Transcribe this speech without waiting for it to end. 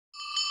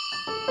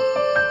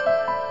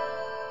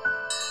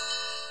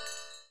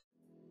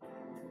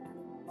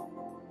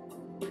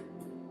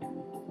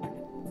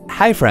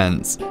Hi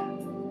friends!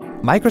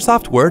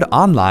 Microsoft Word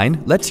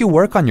Online lets you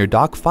work on your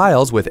doc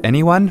files with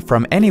anyone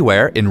from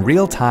anywhere in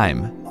real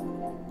time.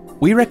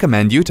 We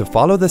recommend you to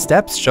follow the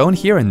steps shown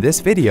here in this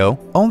video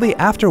only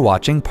after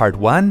watching part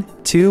 1,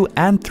 2,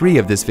 and 3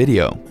 of this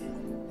video.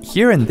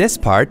 Here in this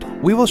part,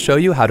 we will show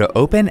you how to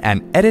open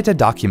and edit a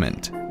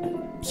document.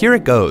 Here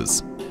it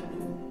goes.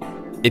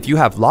 If you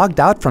have logged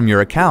out from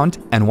your account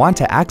and want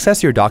to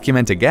access your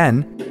document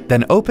again,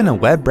 then open a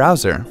web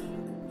browser.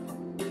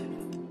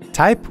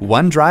 Type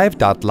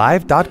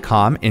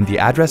onedrive.live.com in the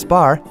address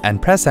bar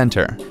and press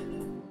Enter.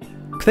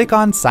 Click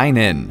on Sign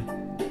In.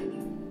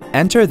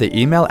 Enter the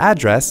email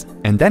address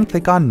and then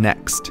click on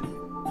Next.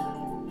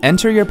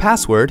 Enter your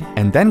password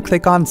and then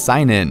click on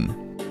Sign In.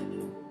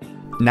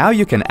 Now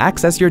you can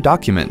access your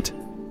document.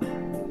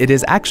 It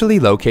is actually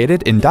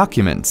located in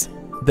Documents,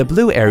 the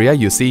blue area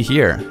you see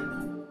here.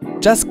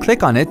 Just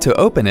click on it to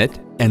open it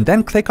and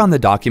then click on the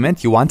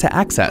document you want to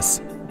access.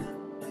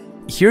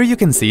 Here you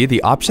can see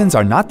the options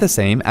are not the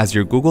same as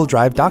your Google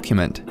Drive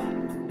document.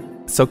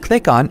 So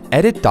click on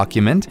Edit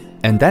Document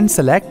and then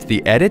select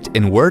the Edit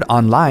in Word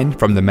Online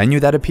from the menu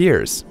that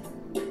appears.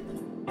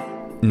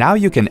 Now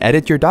you can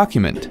edit your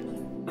document.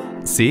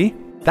 See?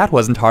 That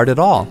wasn't hard at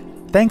all.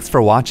 Thanks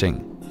for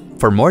watching.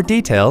 For more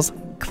details,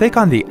 click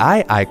on the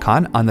eye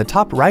icon on the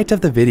top right of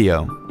the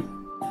video.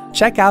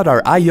 Check out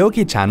our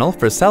iYogi channel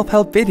for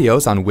self-help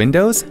videos on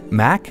Windows,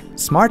 Mac,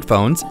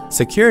 smartphones,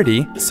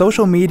 security,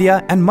 social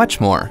media, and much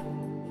more.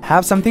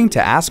 Have something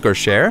to ask or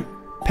share?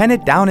 Pen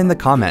it down in the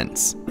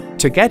comments.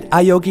 To get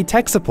iYogi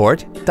tech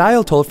support,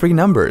 dial toll-free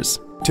numbers.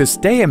 To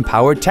stay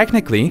empowered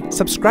technically,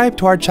 subscribe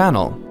to our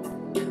channel.